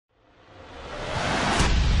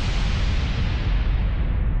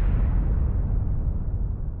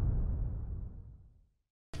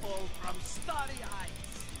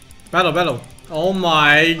Battle, battle. Oh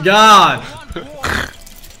my god.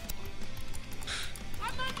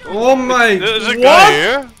 Oh my. There's a what? guy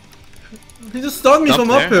here. He just stunned me Up from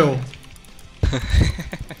there. uphill.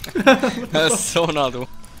 That's so not. Oh,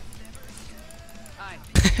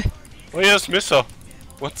 he has missile.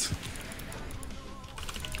 What?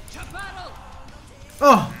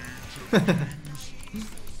 Oh.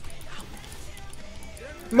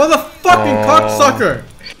 Motherfucking cocksucker.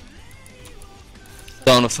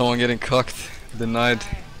 Sound of someone getting cocked. Denied.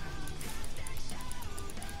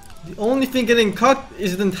 The only thing getting cocked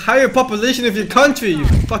is the entire population of your country, you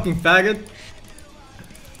fucking faggot.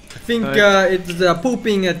 I think it's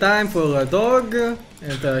pooping time for a dog, and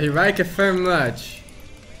he like it very much.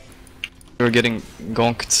 You're getting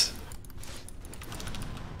gonked.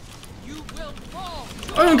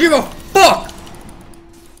 I don't give a fuck!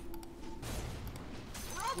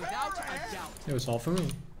 It was all for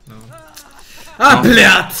me. No. Ah,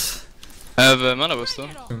 blät! I have mana boost though.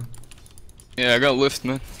 Yeah, I got lift,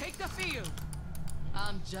 man.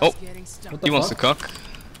 Oh, he wants to cock.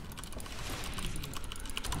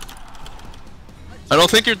 I don't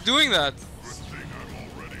think you're doing that.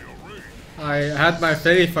 I had my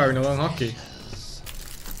fairy fire in the wrong hockey.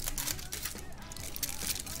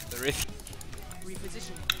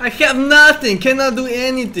 I have nothing, cannot do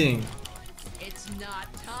anything. It's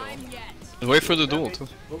not time yet. Wait for the duel too.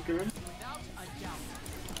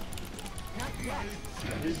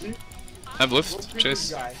 I have lift,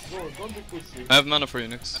 chase. I have mana for you,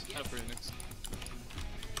 Nix.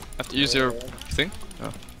 Have to use your thing?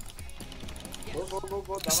 Oh.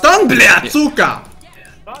 Stun, blät, Zuka!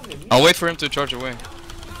 I'll wait for him to charge away.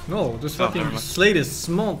 No, just never fucking mind. slay this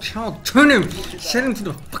small child. Turn him! Send him to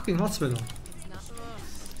the fucking hospital.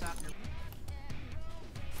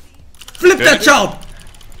 Flip that child!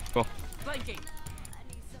 Go.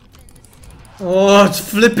 Oh, it's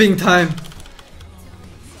flipping time.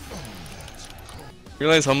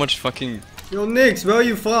 Realize how much fucking... Yo, Nix, where are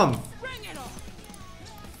you from?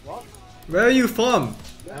 What? Where are you from?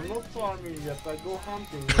 I'm not farming yet, I go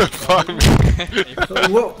hunting.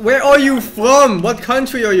 Where are you from? What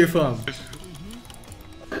country are you from?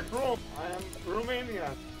 I am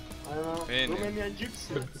Romanian. I am a Romanian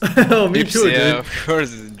gypsy. Oh, me too, yeah, dude. of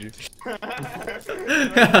course it's a gypsy.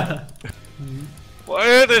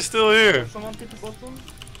 Why are they still here? Someone pick the bottom?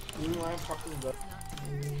 I'm fucking dead.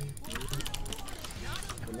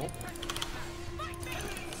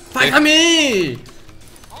 Fight me!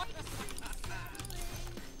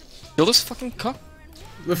 Kill this fucking cock.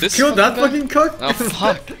 This Kill that fucking fucking cock? Oh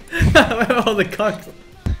fuck. Where are all the cocks?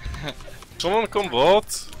 Someone come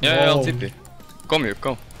bot. Yeah, I'll Whoa. tip you. Come here,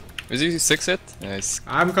 come. Is he 6 hit? Nice.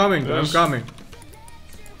 I'm coming, I'm Yes. coming.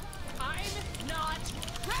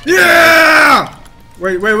 Yeah!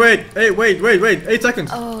 Wait. Hey, wait. 8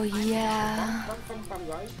 seconds. Oh yeah. Come,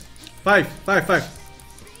 guys. 5.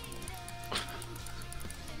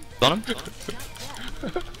 Done him?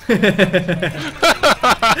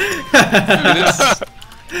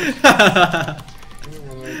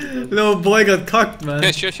 Little boy got cocked, man.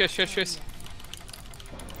 Yes. It's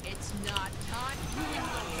not time.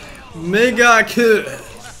 Mega kill.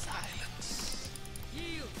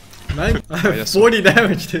 Man, I have yes. 40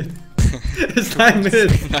 damage, dude. It's 9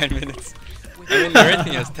 minutes. 9 minutes. I mean, the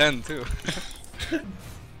rating has 10 too.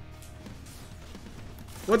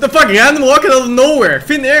 What the fuck? Random rocket out of nowhere.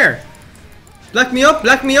 Thin air. Black me up.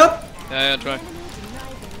 Yeah, try.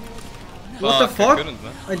 What the I fuck? couldn't,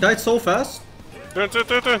 man. I died so fast. Turn.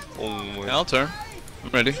 Oh my. Yeah, I'll turn.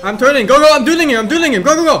 I'm ready. I'm turning. Go. I'm dueling him.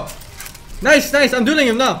 Go. Nice. I'm dueling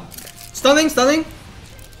him now. Stunning. Is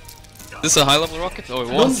this a high level rocket? Oh, it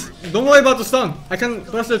was. Don't worry about the stun. I can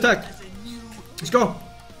press the attack. Let's go.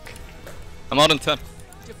 I'm out in 10.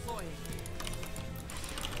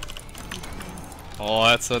 Oh,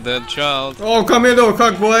 that's a dead child. Oh, come here, though,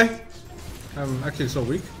 cock boy. I'm actually so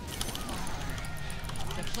weak.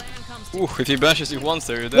 Ooh, if he bashes you once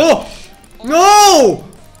there, you're dead. Oh! No!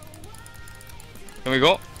 Can we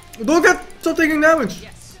go? Don't stop taking damage.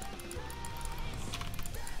 Yes.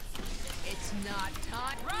 It's not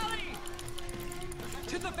time. Rally!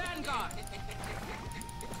 To the vanguard.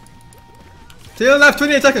 Tail left,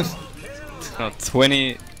 28 seconds. No,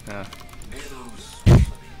 20.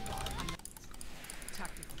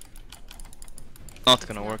 Not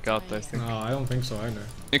gonna work out, I think. No, I don't think so either.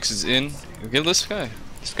 Nix is in. You kill this guy.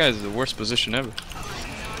 This guy is the worst position ever.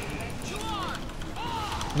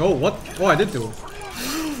 No, what? Oh, I did do it.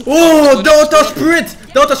 Oh, Dota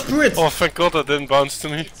Spirit! Oh, thank God that didn't bounce to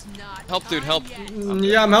me. Help, dude, help.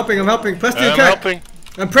 Yeah, I'm helping. Press the I'm attack. helping.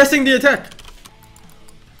 I'm pressing the attack.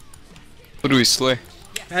 Who do we slay?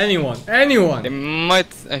 Anyone. They might.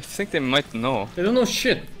 I think they might know. They don't know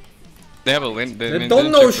shit. They have a lane. They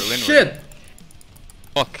don't know shit.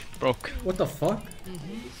 Fuck, broke. What the fuck?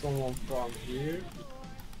 Someone from here.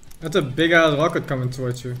 That's a big ass rocket coming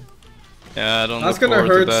towards you. Yeah, I don't. That's gonna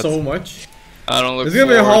hurt so much. I don't look. It's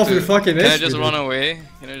gonna be half your fucking HP. Can I just run away?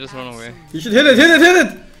 Can I just run away? You should hit it,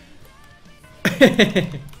 hit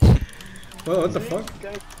it! Whoa, what the fuck?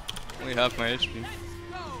 Only half my HP.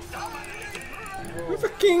 We're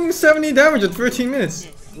fucking 70 damage at 13 minutes.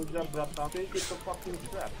 Good job, Brata. Take it to fucking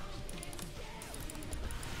trap.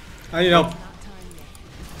 I need help.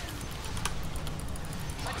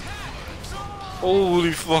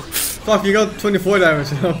 Holy fuck. Fuck, you got 24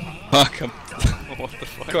 damage now. Fuck, what the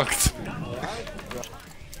fuck? Cocked.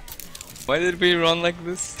 Why did we run like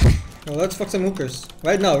this? Well, let's fuck some hookers.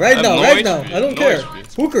 Right now, right now. I don't no care.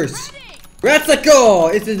 HP. Hookers. Let's go!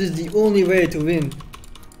 It is the only way to win.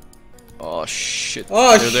 Oh shit.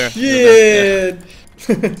 Oh They're shit!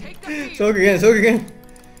 Yeah. Soak again.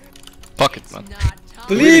 Fuck it, man.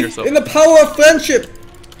 Believe in the power of friendship!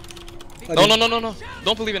 No.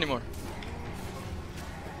 Don't believe anymore.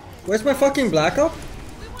 Where's my fucking black up?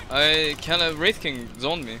 I can't. Wraith King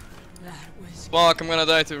zoned me. Fuck, I'm gonna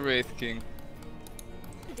die to Wraith King.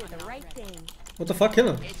 What the fuck, kill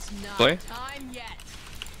him? Play? Time yet.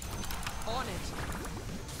 On it.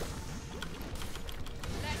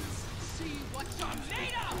 Let's see what you're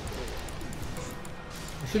made of.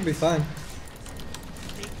 I should be fine.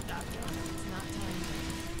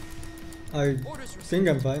 I think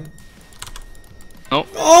I'm fine. No.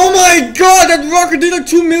 Oh my god, that rocket did like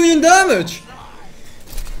 2 million damage!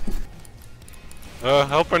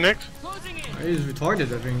 Help her, Nick. He's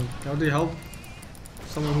retarded, I think. How do you help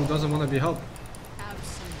someone who doesn't want to be helped?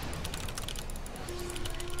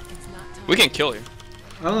 We can kill you.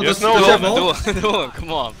 I don't know, Yes, that's no, your fault. Do it,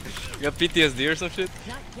 come on. You got PTSD or some shit?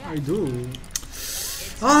 I do.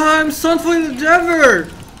 I'm Sunful Endeavor!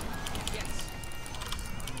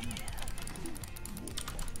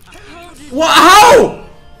 What? How?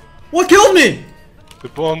 What killed me? The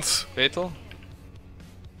bonds. Fatal?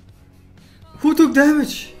 Who took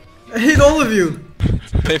damage? I hate all of you.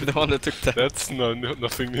 Maybe the one that took that. That's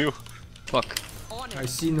nothing new. Fuck. I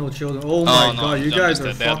see no children. Oh my no, god, you I'm guys just are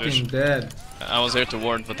dead. They have fucking vision. dead. I was here to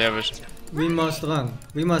warn, but they have vision. We must run.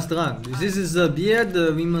 We must run. This is the beard.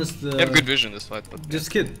 We must. They have good vision this fight, but This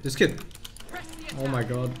kid. Oh my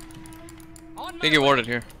god. I think he warded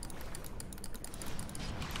here.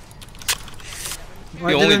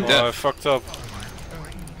 Why only didn't- dead. Oh, I fucked up.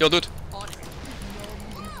 Yo, dude.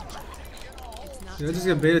 Did I just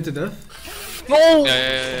get baited to death? No!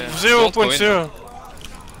 Yeah. 0.0.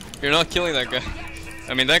 You're not killing that guy.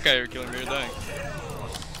 I mean, that guy you're killing, you're dying.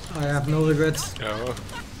 I have no regrets. Yeah, well.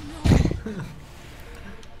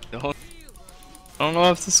 I don't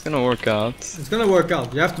know if this is gonna work out. It's gonna work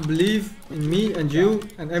out. You have to believe in me and you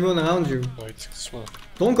and everyone around you. Wait, small.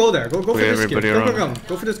 Don't go there. Go for this kid. everybody around.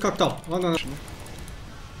 Go for this cocked up. No.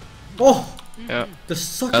 Oh! Yeah. The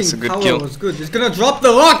That's a sucking good power kill. was good. It's gonna drop the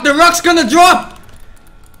rock! The rock's gonna drop!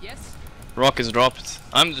 Yes. Rock is dropped.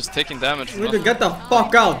 I'm just taking damage. We need to get the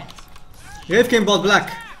fuck out. Rave came bought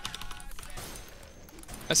black.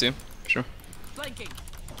 I see him. Sure. Flanking.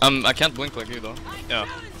 I can't blink like you though. Yeah.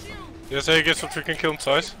 Yes, I guess if we can kill him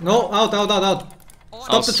twice. No, out.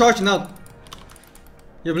 Stop the charging out.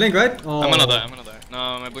 You blink, right? Oh. I'm gonna die.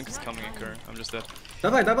 No, my blink is coming in current. I'm just dead.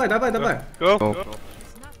 Die. Go. Go.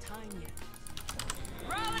 It's not time yet.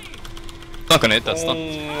 Rally. Not gonna hit that Oh stun.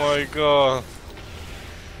 my god.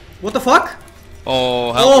 What the fuck? Oh,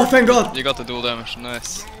 Oh, help. thank god. You got the dual damage.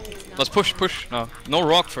 Nice. Let's push. No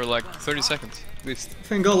rock for like 30 seconds at least.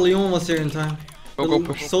 Thank god Leon was here in time. Go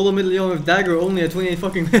push. Solo mid Leon with dagger only at 28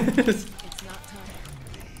 fucking minutes. It's not time.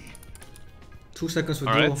 2 seconds for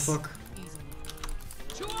Alright. duel, fuck.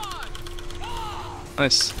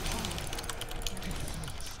 Nice.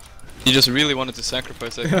 You just really wanted to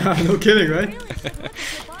sacrifice that. No kidding, right?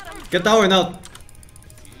 Get tower now.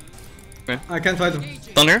 Okay. I can't fight him.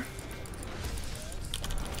 Stun here?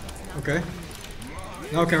 Okay.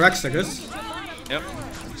 Now I can Rex, I guess. Yep.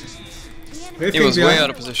 Rave He King was way behind. out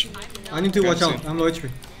of position. I need to Okay, watch see. out. I'm low HP.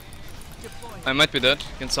 I might be dead.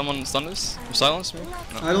 Can someone stun this? Or silence me?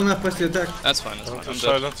 No. I don't have press the attack. That's fine. I'm dead.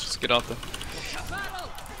 Silence. Just get out there.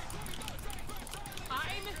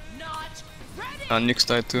 I'm not ready. Nuke's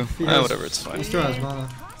died too. He has- Whatever, it's fine. He still has mana.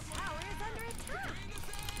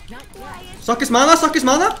 Suck his mana. It's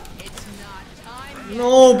not time.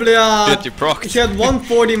 No, blia. Shit, you proc. He had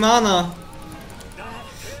 140 mana.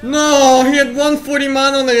 No, he had 140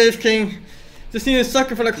 mana on the Rave King. Just need to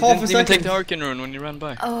sucker for like half a Didn't even take second. the Arcane rune when you ran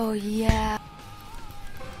by. Oh yeah.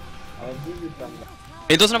 I'll do it then.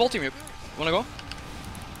 He doesn't have ulti mute. Wanna go?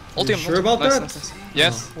 Ulti him. Sure about that? Nice.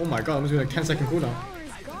 Yes. Oh my god, I'm just doing like 10-second cooldown.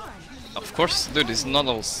 Of course, dude. He's not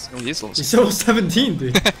those. He's those. He's so 17,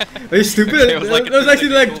 dude. Are you stupid? Okay, it was like That was actually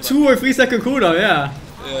like cooldown. 2 or 3 second cooldown, yeah.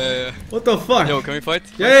 Yeah. What the fuck? Yo, can we fight?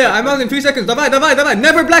 Yeah, I'm out in 3 seconds. Давай.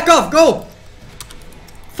 Never black off. Go.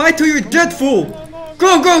 Fight till you're dead, fool.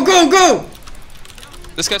 Go.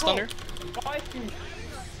 This guy's down here.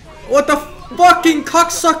 What the fucking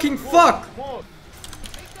cocksucking fuck?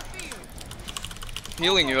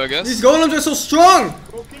 Healing you, I guess. These golems are so strong.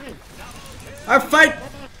 I fight.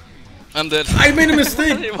 I'm dead. I made a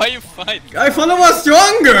mistake. Why you fight? I thought I was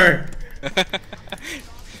stronger.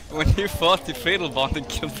 When you fought, the fatal bond and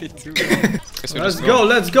killed me too. Let's go.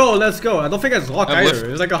 I don't think it's locked either.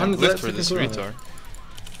 It's like 100 lift for seconds this cooldown. retard.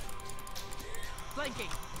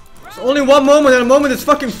 It's only one moment, and the moment is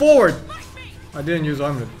fucking forward. I didn't use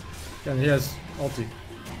armlet. And he has ulti.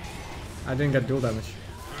 I didn't get dual damage.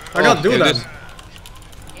 I got dual damage.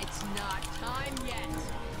 It's not time yet.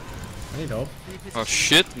 I need help. Oh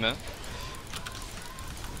shit, man.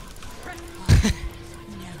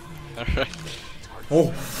 Alright.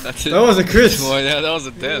 Oh, That's it. that was a crit. Oh, yeah, that was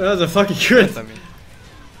a dead. That was a fucking crit. I mean,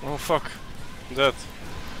 Oh fuck. I'm dead.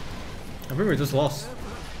 I think we just lost.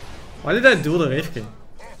 Why did I do the Wraith King?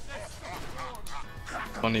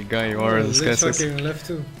 funny guy you are. This guy says. fucking left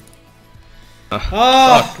too.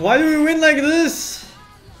 Fuck. Why do we win like this?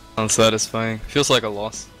 Unsatisfying. Feels like a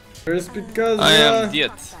loss. First because I am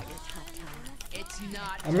dead. It's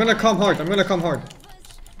not. I'm gonna come hard.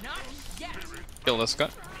 Not yet. Kill this guy.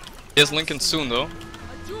 He has Lincoln soon though.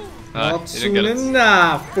 Not he soon didn't get it.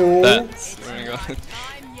 enough, fool. That's where we go. Time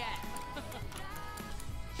yet.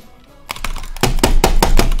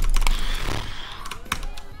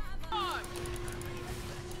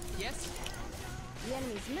 Yes. The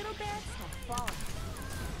enemy's middle barracks have fallen.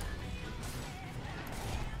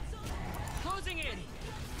 Closing in.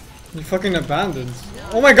 You fucking abandoned.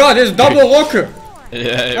 Oh my god, there's double walker.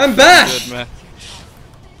 Yeah, I'm you're back! good, man.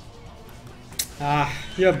 Ah,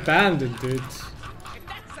 you abandoned, dude. If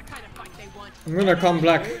that's the kind of fight they want. I'm gonna come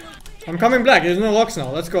black. I'm coming black. There's no locks now.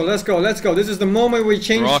 Let's go. This is the moment we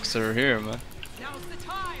change. Rocks are here, man. Now's the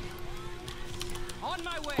time. On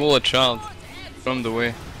my way. Pull a child from the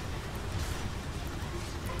way.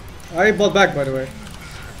 I bought back, by the way.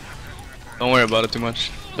 Don't worry about it too much.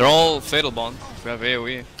 They're all fatal bond. We have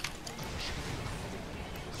AoE.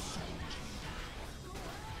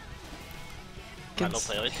 Low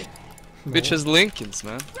priority. Bitches Lincolns,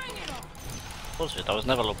 man. Bullshit, I was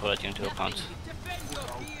never low priority on 2 accounts.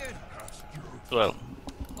 Well,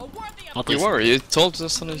 not You least. were. You told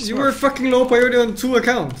us on his. You were fucking low priority on 2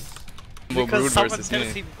 accounts. Brood Because someone versus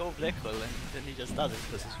tells me. him go black hole and then he just does it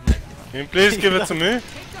because he's mad. Can you please give it to me?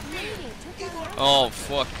 Oh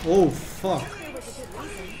fuck. Oh fuck.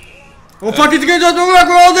 Oh fuck, it's going to work,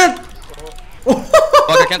 we're all dead!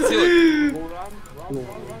 Fuck, I can't steal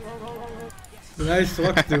it. Nice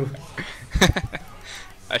fuck, dude.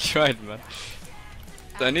 I tried, man.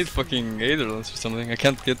 I need fucking Aetherlands or something. I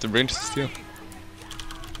can't get the range to steal.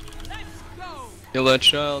 Kill that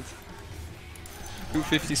child.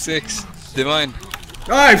 256. Divine.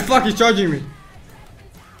 Alright, fuck, he's charging me.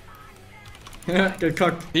 Get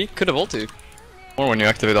cocked. He could have ulted. Or when you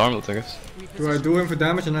activate armlet, I guess. Do I do him for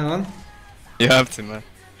damage and then run? You have to, man.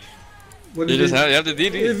 What You if just he- have, you have the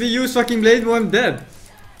DD. If he use fucking blade, well, I'm dead.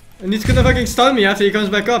 And he's gonna fucking stun me after he comes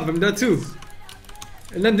back up. I'm dead too.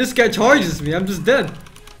 And then this guy charges me. I'm just dead.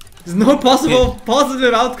 There's no possible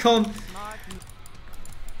positive outcome.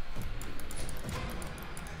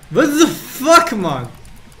 What the fuck, man?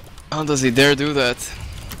 How does he dare do that?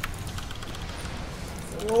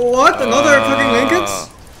 What? Another fucking Lincolns?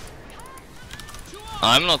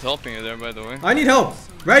 I'm not helping you there, by the way. I need help.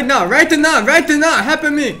 Right now. Help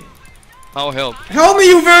me. How help? Help me,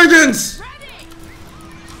 you virgins!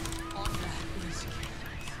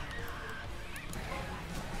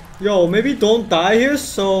 Yo, maybe don't die here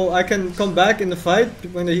so I can come back in the fight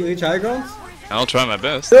when they reach high ground. I'll try my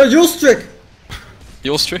best. You'll trick!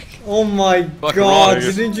 You'll streak. Oh my Fuck god,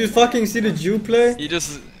 wrong. didn't you fucking see the Jew play? He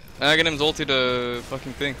just Aghanim's ulti the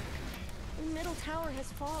fucking thing. The middle tower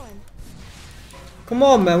has fallen. Come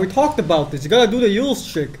on, man, we talked about this. You gotta do the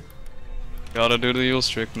Yule's trick. Gotta do the Yule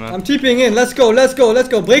streak, man. I'm TPing in. Let's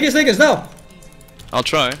go. Break his Lincolns now. I'll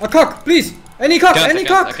try. A cock, please. Any cock, any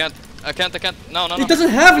cock. I can't. No. He doesn't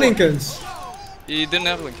have Lincolns. He didn't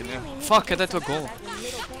have Lincoln, yeah. Fuck, I died to a goal.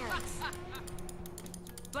 Middle barracks.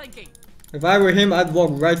 Blinking. If I were him, I'd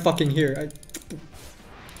walk right fucking here.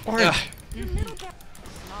 Yeah.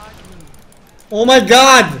 Oh my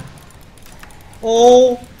god!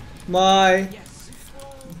 Oh my...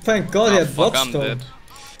 Thank god he had Fuck, I'm Bloodstone. dead.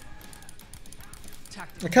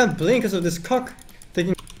 I can't blink because of this cock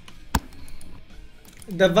taking.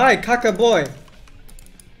 Davai, kaka boy.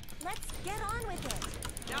 Let's get on with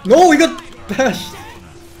it. No, we got bashed.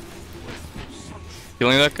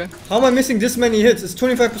 Killing that guy? How am I missing this many hits? It's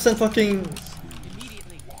 25% fucking.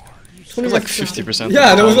 It was like 50%.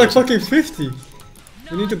 Yeah, that was like fucking 50.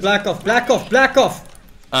 We need to black off, black off, black off.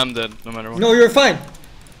 I'm dead, no matter what. No, you're fine.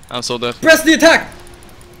 I'm so dead. Press the attack.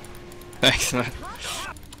 Thanks, man.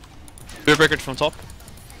 Spear breaker from top.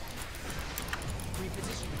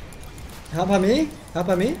 Help me?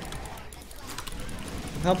 Help me?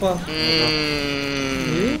 Help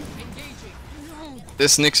me?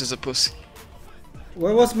 This Nyx is a pussy.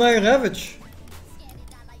 Where was my Ravage?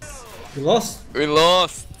 We lost. We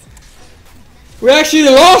lost. We actually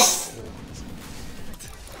lost!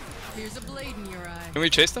 Here's a blade in your eye. Can we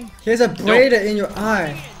chase them? Here's a braider in your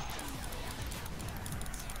eye.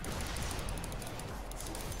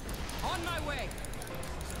 On my way.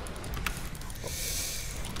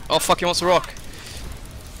 Oh fuck, he wants to rock.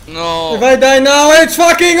 No. If I die now, it's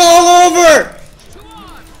fucking all over!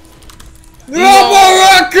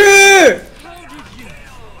 Rocky!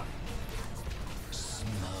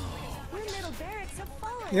 Your middle barracks have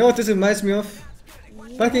fallen. You know what this reminds me of?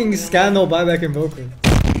 Fucking Scandal buyback invoker.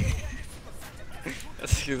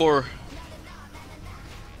 That's 4.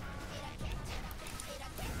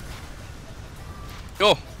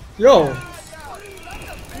 Yo. Yo! Your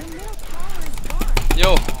middle tower is gone.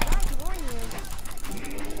 Yo. Back to warn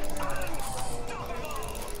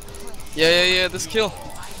you. Yeah, this kill.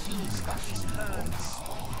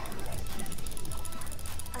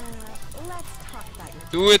 Let's talk about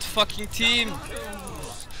your Do it, fucking team.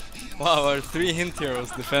 Wow, our 3 hint heroes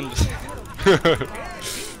defend us. that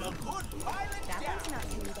one's not too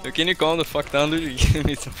bad. Yo, can you calm the fuck down, dude? You give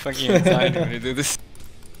me some fucking anxiety when you do this.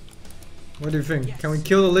 What do you think? Can we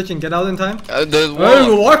kill the Lich and get out in time? The Hey,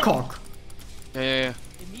 wall. Warcock! Yeah.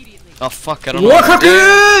 Oh fuck, I don't know. Warcock!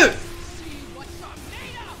 Yeah.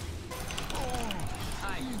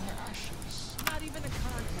 Not even a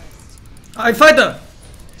contest. I fighter!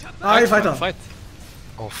 I fighter! Fight.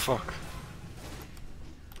 Oh fuck.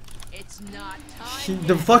 It's not time.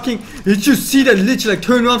 The fucking. Did you see that Lich like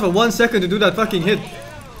turn around for 1 second to do that fucking hit?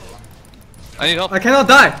 I need help. I cannot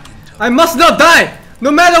die! I must not die! No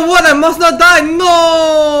matter what, I must not die!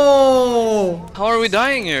 No! How are we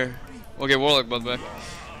dying here? Okay, Warlock bot back.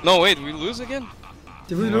 No, wait, we lose again?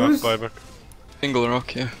 Did we Yeah, lose? buyback. Single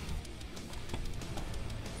rock, yeah.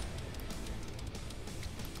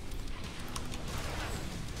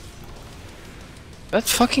 That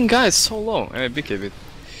fucking guy is so low. Hey, BK bit.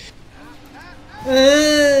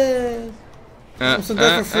 I'm so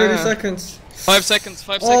dead for 30 seconds. 5 seconds,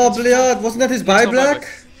 5 Oh, seconds. Bliad, wasn't that his There's no buyback?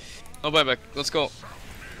 No buyback, let's go.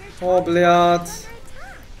 Oh, Bliad.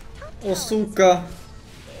 Osuka. Is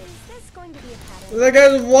this going to be a pattern? That guy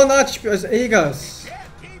has 1 HP as Aegis.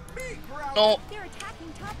 No, They're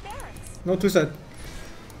attacking top barracks. No, too sad.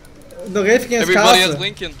 The Raving is everybody has castle.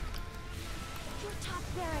 Lincoln. Your top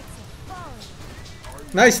barracks have fallen.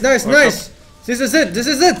 Nice, nice, nice. This is it, this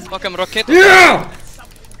is it. Fuck, I'm rocket. Yeah!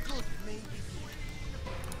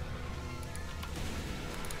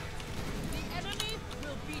 The enemy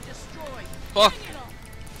will be destroyed. Fuck.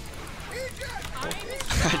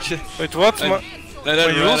 Wait, what? I Ma- died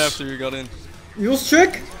right use? after you got in. Use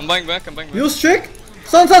trick. I'm buying back, I'm buying back. Use trick.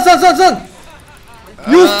 Son. You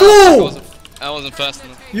I fool. wasn't fast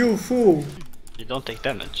enough. You fool. You don't take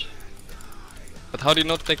damage. But how do you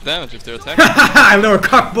not take damage if they're attacking? Little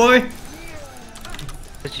cock boy.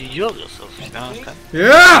 But you heal yourself, you know? Okay.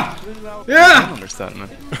 Yeah. I don't Yeah. understand, man.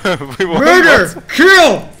 we won. Murder.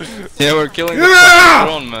 Kill. Yeah, we're killing the Yeah! fucking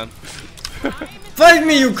throne, man. Fight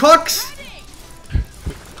me, you cocks.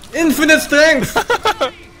 Infinite strength.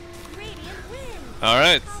 Radiant win.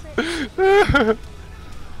 Alright.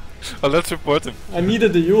 Oh, let's report him. I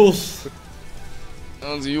needed the Yules.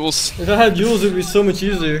 That was Yules. If I had Yules, it would be so much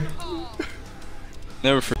easier.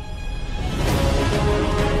 Never forget.